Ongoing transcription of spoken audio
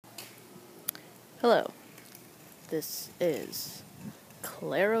Hello, this is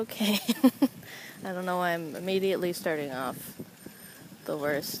Claire-O'Kane. I don't know why I'm immediately starting off the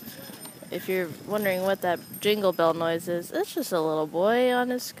worst. If you're wondering what that jingle bell noise is, it's just a little boy on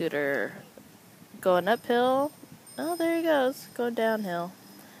his scooter going uphill. Oh, there he goes, going downhill.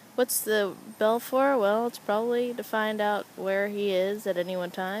 What's the bell for? Well, it's probably to find out where he is at any one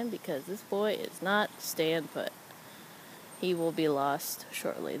time, because this boy is not staying put. He will be lost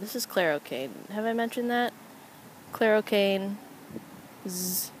shortly. This is Claire-O'Kane. Have I mentioned that? Claire-O'Kane's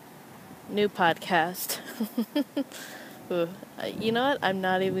new podcast. Ooh, you know what? I'm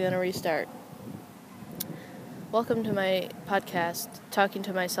not even going to restart. Welcome to my podcast, Talking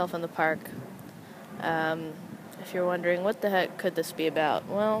to Myself in the Park. If you're wondering what the heck could this be about,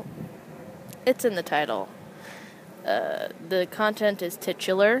 well, it's in the title. The content is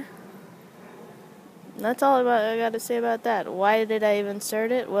titular. That's all I got to say about that. Why did I even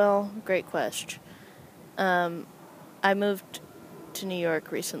start it? Well, great question. I moved to New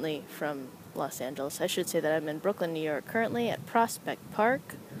York recently from Los Angeles. I should say that I'm in Brooklyn, New York, currently at Prospect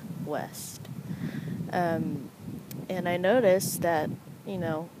Park West. And I noticed that,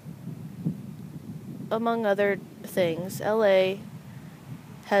 among other things, LA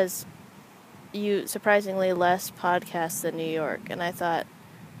has surprisingly less podcasts than New York. And I thought,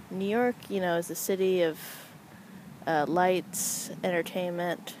 New York, is a city of lights,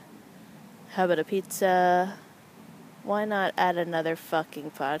 entertainment. How about a pizza? Why not add another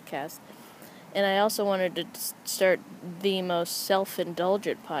fucking podcast? And I also wanted to start the most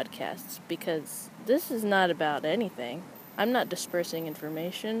self-indulgent podcasts, because this is not about anything. I'm not dispersing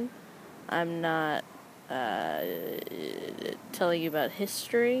information. I'm not telling you about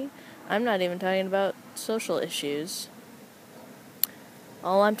history. I'm not even talking about social issues.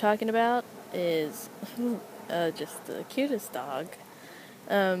 All I'm talking about is just the cutest dog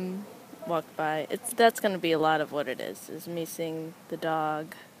walked by. That's going to be a lot of what it is me seeing the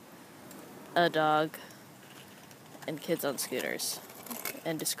dog, a dog, and kids on scooters,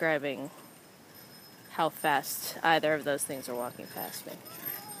 and describing how fast either of those things are walking past me.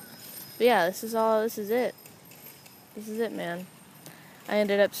 But yeah, this is it. This is it, man. I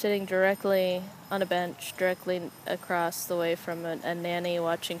ended up sitting directly on a bench, directly across the way from a nanny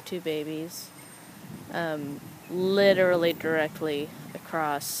watching two babies. Literally directly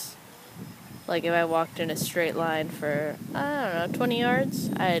across. Like, if I walked in a straight line for, 20 yards,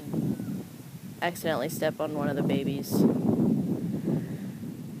 I'd accidentally step on one of the babies.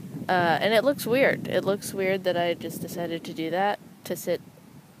 And it looks weird. It looks weird that I just decided to do that, to sit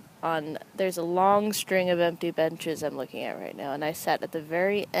on, there's a long string of empty benches I'm looking at right now, and I sat at the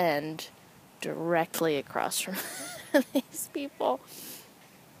very end, directly across from these people.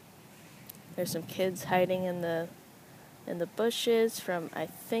 There's some kids hiding in the bushes from, I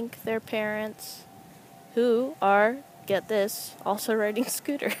think, their parents, who are, get this, also riding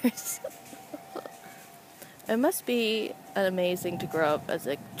scooters. It must be amazing to grow up as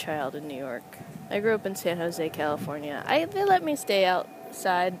a child in New York. I grew up in San Jose, California. They let me stay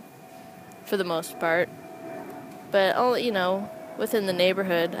outside for the most part, but only, within the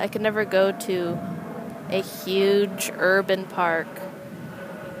neighborhood. I could never go to a huge urban park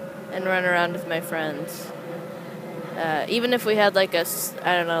and run around with my friends. Even if we had like a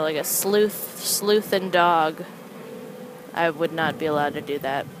sleuth and dog, I would not be allowed to do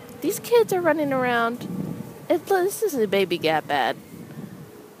that. These kids are running around. This is a Baby Gap ad.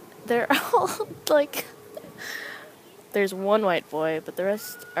 They're all like, there's one white boy, but the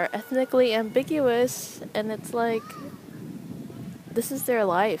rest are ethnically ambiguous, and it's like, this is their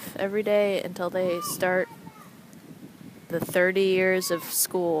life every day until they start the 30 years of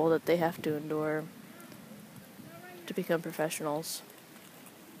school that they have to endure to become professionals.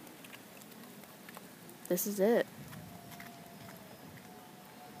 This is it.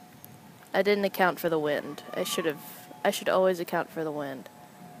 I didn't account for the wind. I should always account for the wind.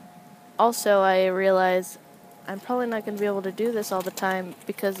 Also, I realize I'm probably not going to be able to do this all the time,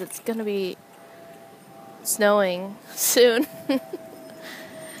 because it's going to be snowing soon.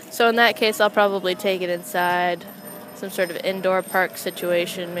 So in that case, I'll probably take it inside, some sort of indoor park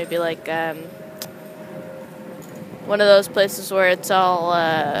situation, maybe like one of those places where it's all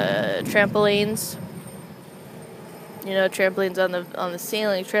trampolines. Trampolines on the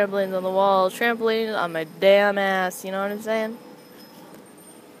ceiling, trampolines on the wall, trampolines on my damn ass, you know what I'm saying?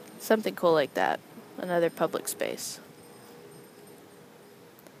 Something cool like that. Another public space.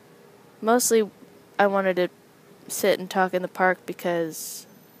 Mostly, I wanted to sit and talk in the park because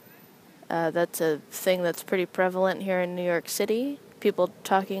that's a thing that's pretty prevalent here in New York City. People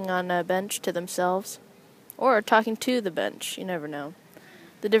talking on a bench to themselves. Or talking to the bench, you never know.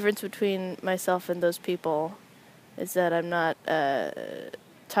 The difference between myself and those people is that I'm not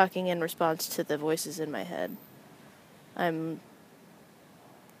talking in response to the voices in my head. I'm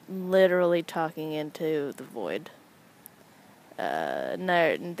literally talking into the void.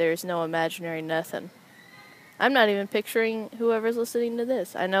 There's no imaginary nothing. I'm not even picturing whoever's listening to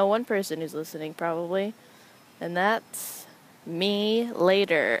this. I know one person who's listening, probably, and that's me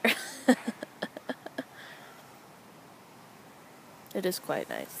later. It is quite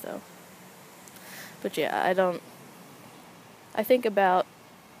nice, though. But yeah, I think about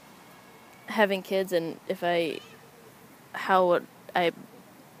having kids and how would I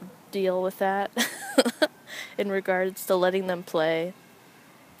deal with that in regards to letting them play.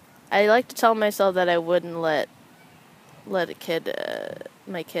 I like to tell myself that I wouldn't let my kid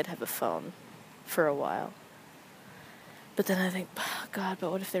have a phone for a while. But then I think, oh, God,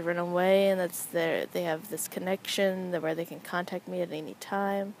 but what if they run away and they have this connection where they can contact me at any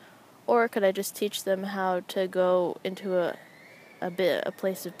time? Or could I just teach them how to go into a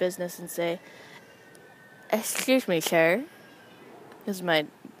place of business and say, "Excuse me, sir," because my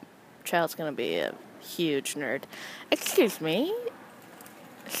child's going to be a huge nerd. "Excuse me,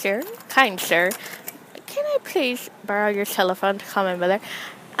 sir, kind sir, can I please borrow your telephone to call my mother?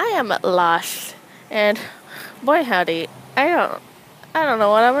 I am lost, and boy howdy, I don't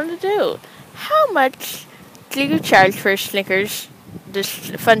know what I'm going to do. How much do you charge for Snickers, this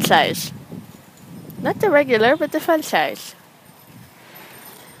fun size? Not the regular, but the fun size."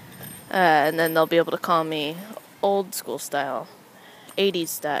 And then they'll be able to call me old school style, 80s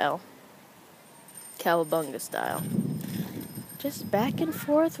style, cowabunga style. Just back and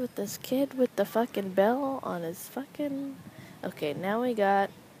forth with this kid with the fucking bell on his fucking... Okay, now we got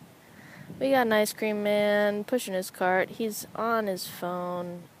an ice cream man pushing his cart. He's on his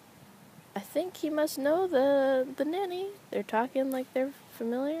phone. I think he must know the nanny. They're talking like they're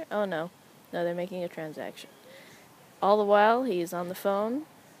familiar. Oh, no. No, they're making a transaction. All the while, he's on the phone,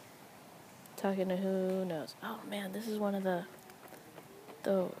 talking to who knows. Oh, man, this is one of the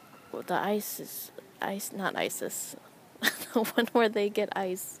not ISIS. The one where they get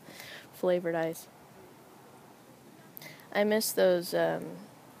ice, flavored ice. I miss those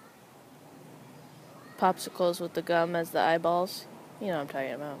popsicles with the gum as the eyeballs. You know what I'm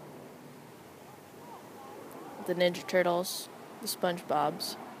talking about. The Ninja Turtles, the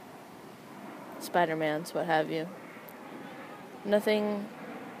SpongeBobs, Spider-Mans, what have you. Nothing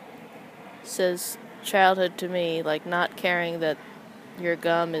says childhood to me like not caring that your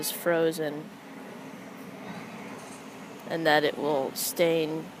gum is frozen and that it will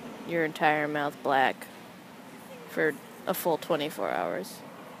stain your entire mouth black for a full 24 hours.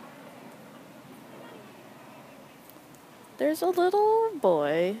 There's a little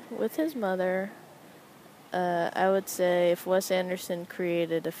boy with his mother. I would say if Wes Anderson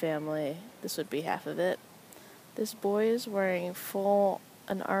created a family, this would be half of it. This boy is wearing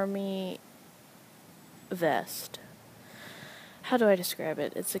an army vest. How do I describe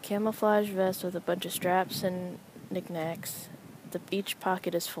it? It's a camouflage vest with a bunch of straps and knickknacks. Each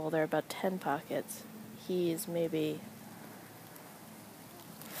pocket is full. There are about 10 pockets. He's maybe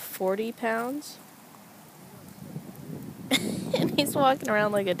 40 pounds. And he's walking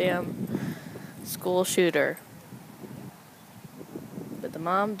around like a damn school shooter. But the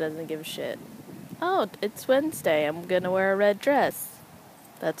mom doesn't give a shit. Oh, it's Wednesday. I'm gonna wear a red dress.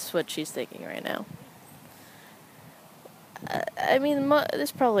 That's what she's thinking right now. I mean,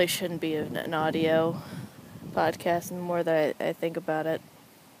 this probably shouldn't be an audio podcast, the more that I think about it.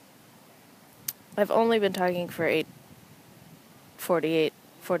 I've only been talking for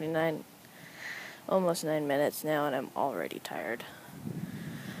 49, almost 9 minutes now, and I'm already tired.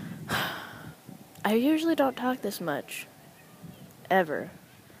 I usually don't talk this much. Ever.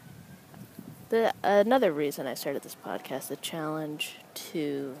 Another reason I started this podcast, the challenge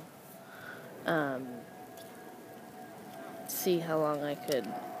to see how long I could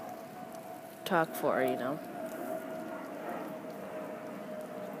talk for, you know.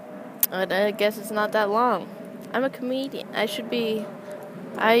 I guess it's not that long. I'm a comedian.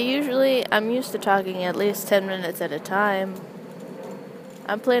 I'm used to talking at least 10 minutes at a time.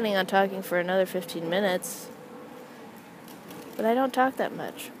 I'm planning on talking for another 15 minutes. But I don't talk that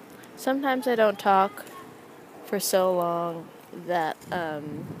much. Sometimes I don't talk for so long that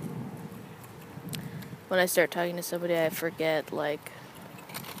when I start talking to somebody, I forget, like,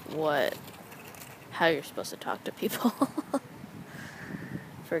 how you're supposed to talk to people.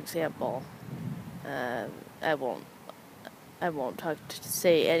 For example, I won't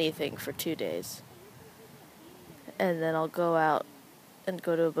say anything for 2 days. And then I'll go out and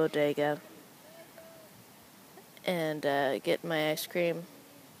go to a bodega and get my ice cream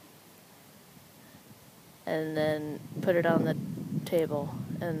and then put it on the table.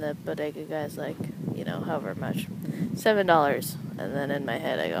 And the bodega guy's like, however much, $7. And then in my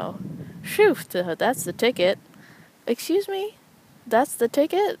head I go, phew, that's the ticket. Excuse me? That's the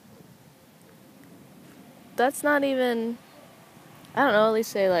ticket? That's not even, I don't know, at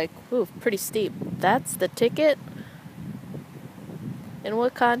least say like, ooh, pretty steep. That's the ticket? In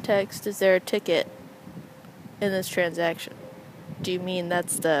what context is there a ticket in this transaction? Do you mean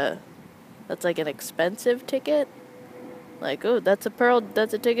that's like an expensive ticket? Like, oh, that's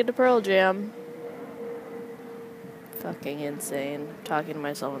a ticket to Pearl Jam. Fucking insane. Talking to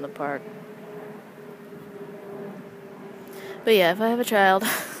myself in the park. But yeah, if I have a child,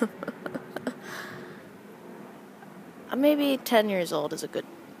 maybe 10 years old is a good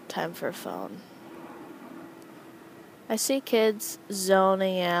time for a phone. I see kids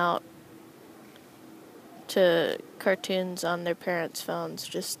zoning out to cartoons on their parents' phones,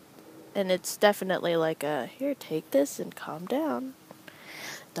 and it's definitely like here, take this and calm down.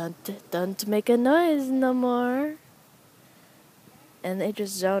 Don't make a noise no more. And they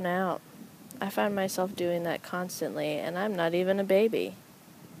just zone out. I find myself doing that constantly, and I'm not even a baby.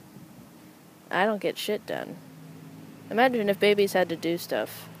 I don't get shit done. Imagine if babies had to do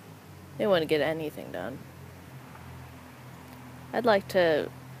stuff. They wouldn't get anything done. I'd like to...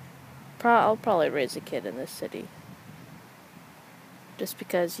 I'll probably raise a kid in this city. Just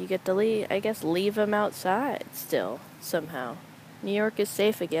because you get to leave them outside still, somehow. New York is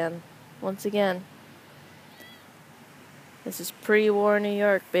safe again. Once again. This is pre-war New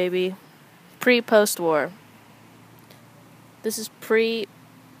York, baby. Pre-post-war. This is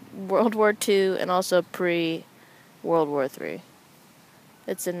pre-World War II and also pre-World War III.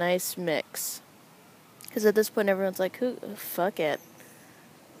 It's a nice mix. Because at this point, everyone's like, fuck it.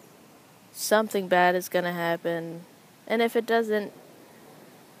 Something bad is going to happen. And if it doesn't,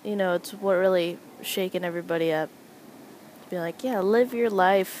 it's what really shaking everybody up. Be like, yeah, live your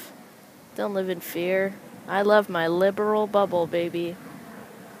life. Don't live in fear. I love my liberal bubble, baby.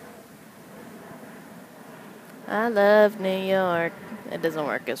 I love New York. It doesn't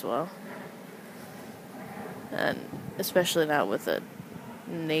work as well. And especially not with a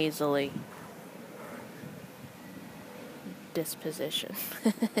nasally disposition.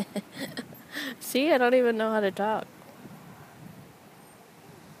 See, I don't even know how to talk.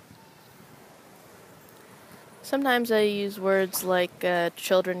 Sometimes I use words like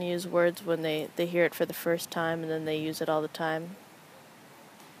children use words when they hear it for the first time and then they use it all the time.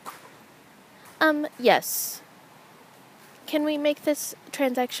 Yes. Can we make this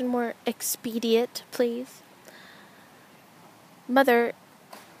transaction more expedient, please? Mother,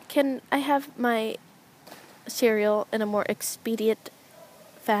 can I have my cereal in a more expedient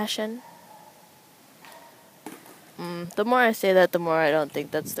fashion? The more I say that, the more I don't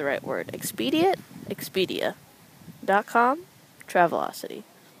think that's the right word. Expedient? Expedia.com? Travelocity.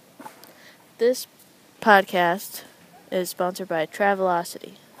 This podcast is sponsored by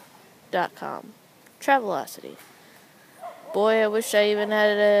Travelocity.com. Travelocity. Boy, I wish I even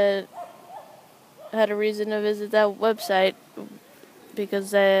had a reason to visit that website,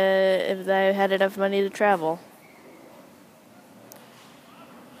 because if I had enough money to travel.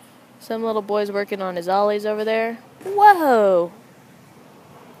 Some little boy's working on his ollies over there. Whoa!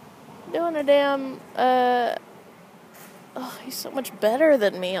 Doing a damn, he's so much better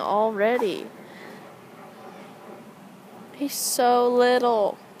than me already. He's so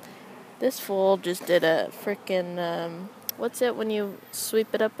little. This fool just did a frickin', what's it when you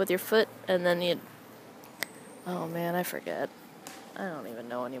sweep it up with your foot and then you... Oh man, I forget. I don't even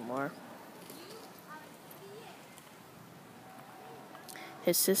know anymore.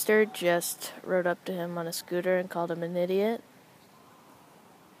 His sister just rode up to him on a scooter and called him an idiot.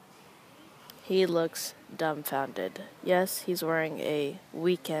 He looks dumbfounded. Yes, he's wearing a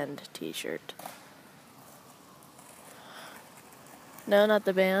Weekend t-shirt. No, not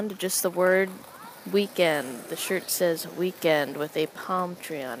the band, just the word Weekend. The shirt says Weekend with a palm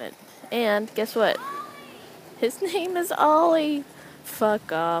tree on it. And guess what? His name is Ollie.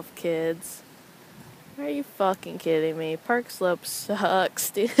 Fuck off, kids. Are you fucking kidding me? Park Slope sucks,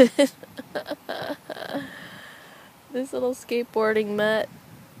 dude. This little skateboarding mutt.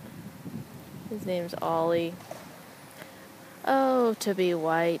 His name's Ollie. Oh, to be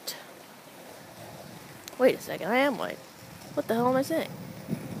white. Wait a second, I am white. What the hell am I saying?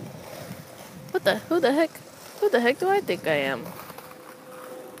 Who the heck do I think I am?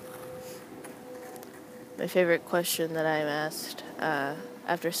 My favorite question that I'm asked,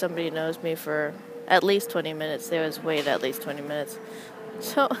 after somebody knows me for at least 20 minutes, they always wait at least 20 minutes.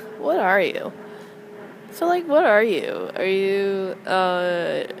 So, what are you? So, what are you? Are you,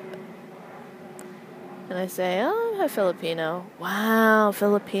 And I say, oh, I'm half Filipino. Wow,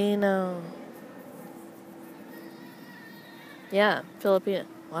 Filipino. Yeah, Filipino.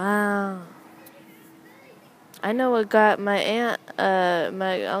 Wow. I know a guy,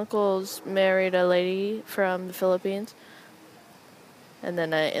 my uncle's married a lady from the Philippines. And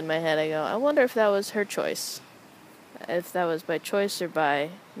then in my head I go, I wonder if that was her choice. If that was by choice or by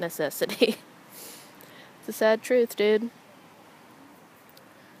necessity. It's a sad truth, dude.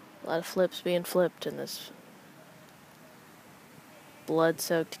 A lot of flips being flipped in this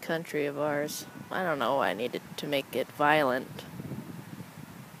blood-soaked country of ours. I don't know why I needed to make it violent.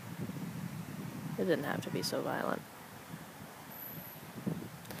 It didn't have to be so violent.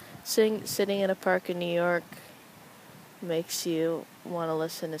 Sitting in a park in New York makes you want to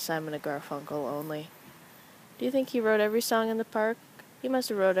listen to Simon and Garfunkel only. Do you think he wrote every song in the park? He must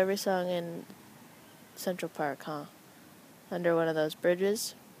have wrote every song in Central Park, huh? Under one of those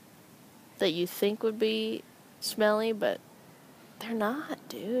bridges that you think would be smelly, but they're not,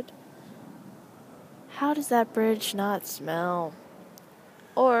 dude. How does that bridge not smell?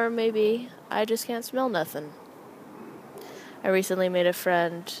 Or maybe I just can't smell nothing. I recently made a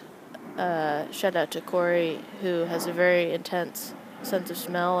friend, shout out to Corey, who has a very intense sense of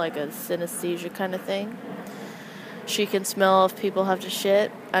smell, like a synesthesia kind of thing. She can smell if people have to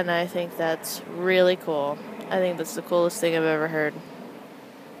shit, and I think that's really cool. I think that's the coolest thing I've ever heard.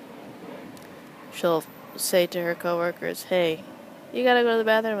 She'll say to her coworkers, hey, you gotta go to the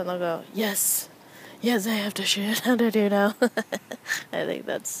bathroom? And they'll go, yes, I have to shit. How did you know? I think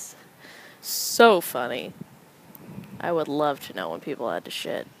that's so funny. I would love to know when people had to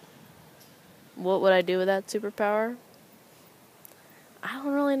shit. What would I do with that superpower? I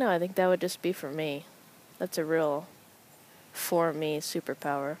don't really know. I think that would just be for me. That's a real, for me,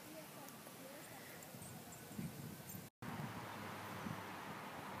 superpower.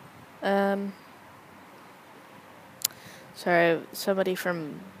 Sorry, somebody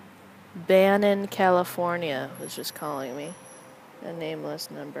from Bannon, California was just calling me. A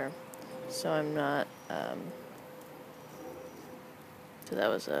nameless number. So I'm not, so that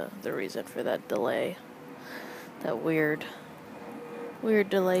was the reason for that delay. That weird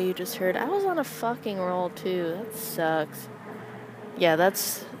delay you just heard. I was on a fucking roll too. That sucks. Yeah,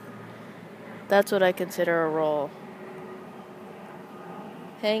 that's what I consider a roll.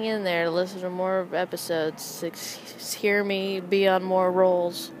 Hang in there, listen to more episodes, hear me be on more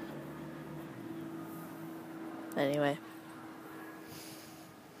rolls. Anyway.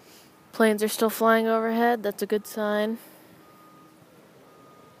 Planes are still flying overhead, that's a good sign.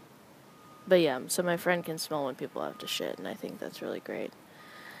 But yeah, so my friend can smell when people have to shit, and I think that's really great.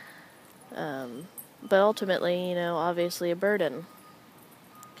 But ultimately, obviously a burden.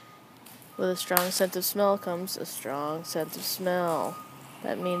 With a strong sense of smell comes a strong sense of smell.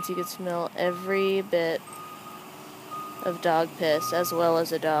 That means you can smell every bit of dog piss as well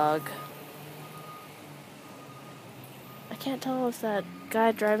as a dog. I can't tell if that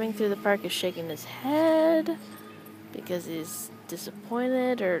guy driving through the park is shaking his head because he's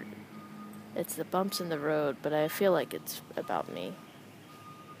disappointed or it's the bumps in the road, but I feel like it's about me.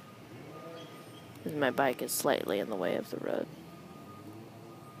 Because my bike is slightly in the way of the road.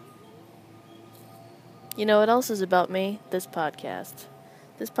 You know what else is about me? This podcast.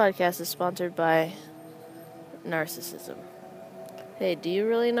 This podcast is sponsored by narcissism. Hey, do you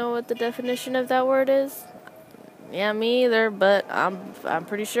really know what the definition of that word is? Yeah, me either, but I'm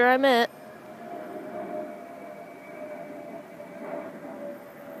pretty sure I meant.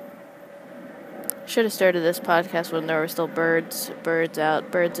 Should have started this podcast when there were still birds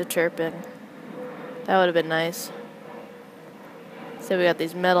out, birds are chirping. That would have been nice. So we got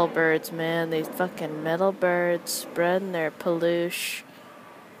these metal birds, man. These fucking metal birds spreading their pollution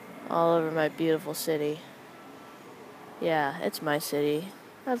all over my beautiful city. Yeah, it's my city.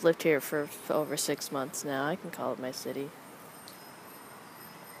 I've lived here for over 6 months now. I can call it my city.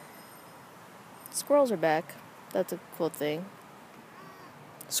 Squirrels are back. That's a cool thing.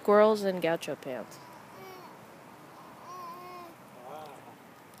 Squirrels and gaucho pants.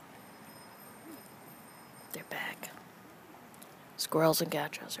 They're back. Squirrels and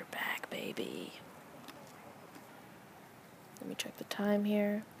gauchos are back, baby. Let me check the time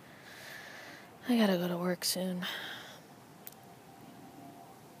here. I gotta go to work soon.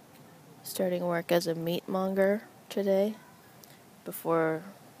 Starting work as a meat monger today. Before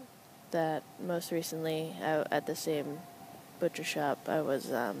that, most recently, at the same butcher shop, I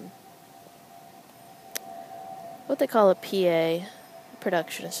was, what they call a PA,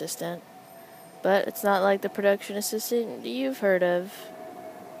 production assistant. But it's not like the production assistant you've heard of,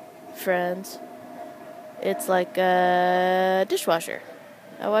 friends. It's like a dishwasher.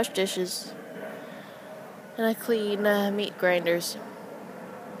 I wash dishes. And I clean meat grinders.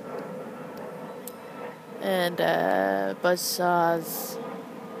 And buzzsaws,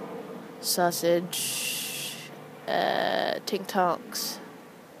 sausage, tink tonks.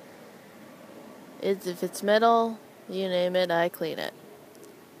 If it's metal, you name it, I clean it.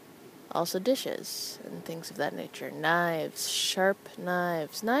 Also dishes and things of that nature. Knives, sharp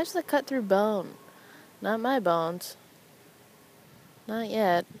knives. Knives that cut through bone. Not my bones. Not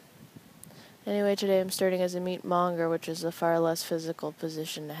yet. Anyway, today I'm starting as a meat monger, which is a far less physical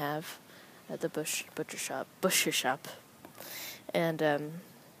position to have at the butcher shop. And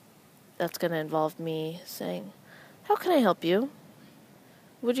that's going to involve me saying, "How can I help you?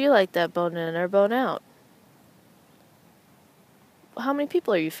 Would you like that bone in or bone out? How many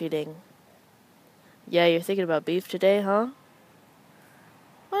people are you feeding? Yeah, you're thinking about beef today, huh?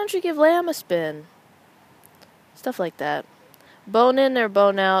 Why don't you give lamb a spin?" Stuff like that. Bone in or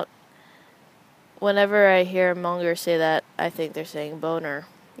bone out. Whenever I hear a monger say that, I think they're saying boner.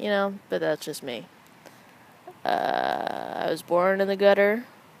 But that's just me. I was born in the gutter,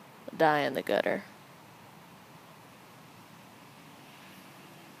 die in the gutter.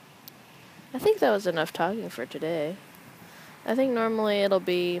 I think that was enough talking for today. I think normally it'll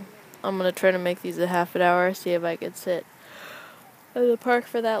be, I'm going to try to make these a half an hour, see if I could sit at the park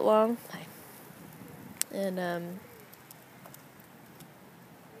for that long. And,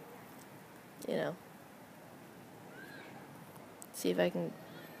 see if I can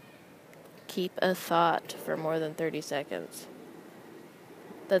keep a thought for more than 30 seconds.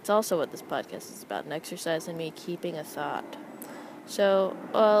 That's also what this podcast is about, an exercise in me keeping a thought. So,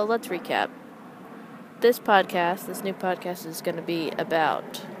 let's recap. This new podcast is going to be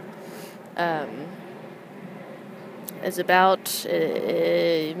about,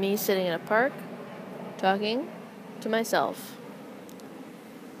 me sitting in a park, talking to myself,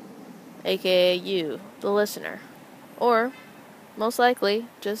 aka you, the listener, or most likely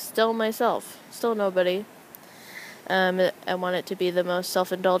just still myself, still nobody. I want it to be the most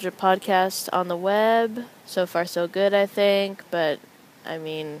self-indulgent podcast on the web. So far, so good, I think. But, I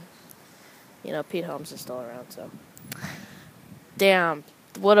mean, Pete Holmes is still around, so. Damn,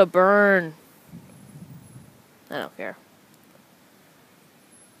 what a burn. I don't care.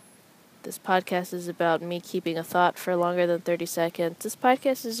 This podcast is about me keeping a thought for longer than 30 seconds. This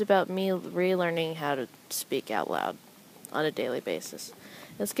podcast is about me relearning how to speak out loud on a daily basis.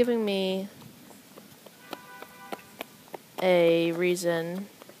 It's giving me a reason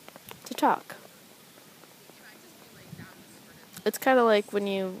to talk. It's kind of like when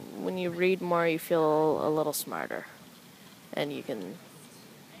you read more, you feel a little smarter, and you can,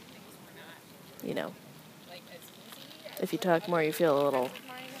 if you talk more, you feel a little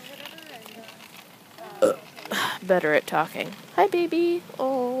better at talking. Hi, baby.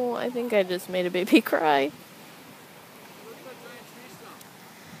 Oh, I think I just made a baby cry.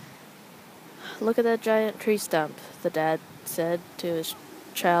 Look at that giant tree stump, the dad said to his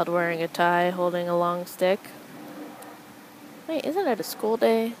child wearing a tie, holding a long stick. Wait, isn't it a school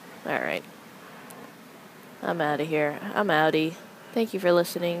day? Alright. I'm out of here. I'm outie. Thank you for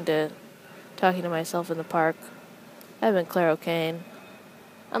listening to Talking to Myself in the Park. I've been Claire O'Kane.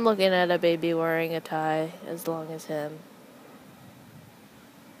 I'm looking at a baby wearing a tie as long as him.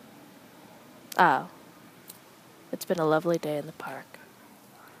 Oh. It's been a lovely day in the park.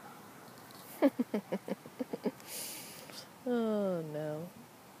 Oh, no.